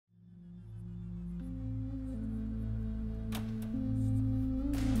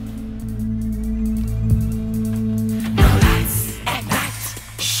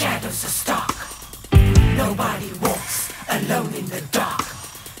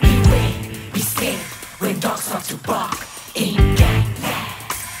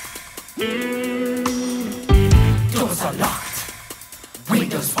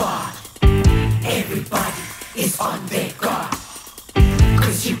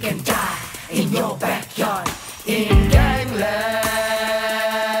can die in your backyard in Gangland.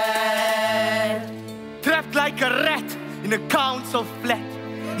 Trapped like a rat in a council flat.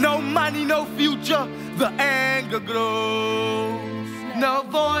 No money, no future, the anger grows. No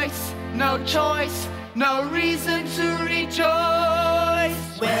voice, no choice, no reason to rejoice.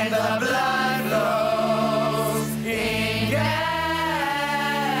 When the blood flows in Gangland.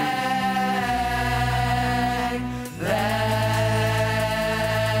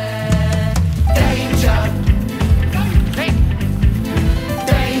 Danger,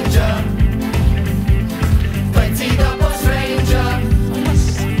 danger, plenty double stranger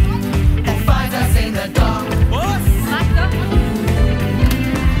that finds us in the dark.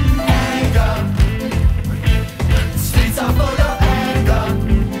 Anger, streets are full of anger,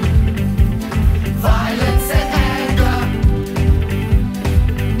 violence and anger.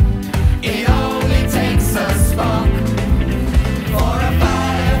 It only takes a spark for a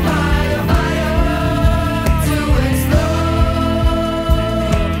fire, fire, fire to explode.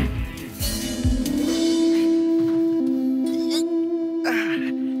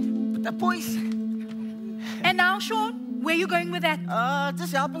 But the boys, And now, Shaun, where are you going with that?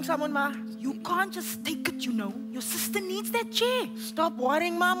 just helping someone, ma. You can't just take it, you know. Your sister needs that chair. Stop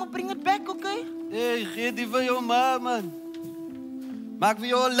worrying, mama. Bring it back, okay? Hey, gee die vir jou ma, man. Maak vir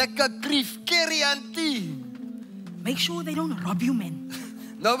jou 'n lekker krief curry auntie. Make sure they don't rob you, man.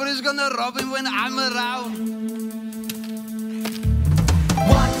 Nobody's gonna rob him when I'm around.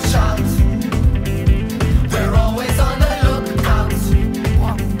 Watch out, we're always on the lookout.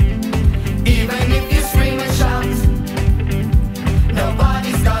 Even if you scream and shout,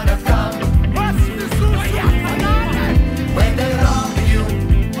 nobody's gonna come. When they rob you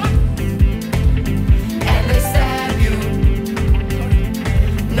and they stab you,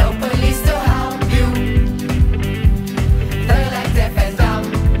 no police to help you. They're like deaf and dumb.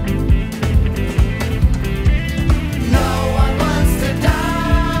 No one wants to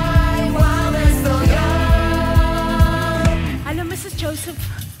die while they're still young. Hello, Mrs. Joseph.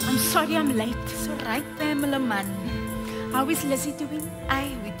 I'm sorry I'm late. It's all right, Pamela, man. How is Lizzie doing?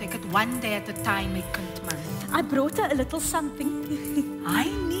 Aye, we take it one day at a time, my kind man. I brought her a little something. I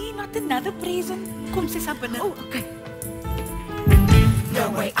need not another present. Kom sy sa binne. Oh, okay. No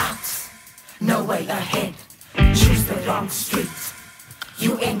way out, no way ahead. Choose the wrong street,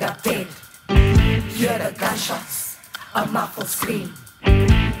 you end up dead. Hear the gunshots, a muffled scream.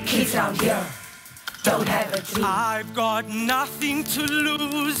 Kids round here don't have a dream. I've got nothing to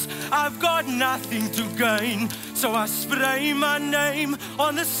lose, I've got nothing to gain. So I spray my name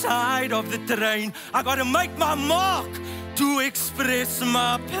on the side of the train. I gotta make my mark to express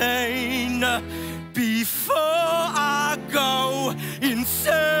my pain before I go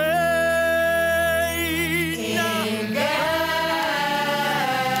insane.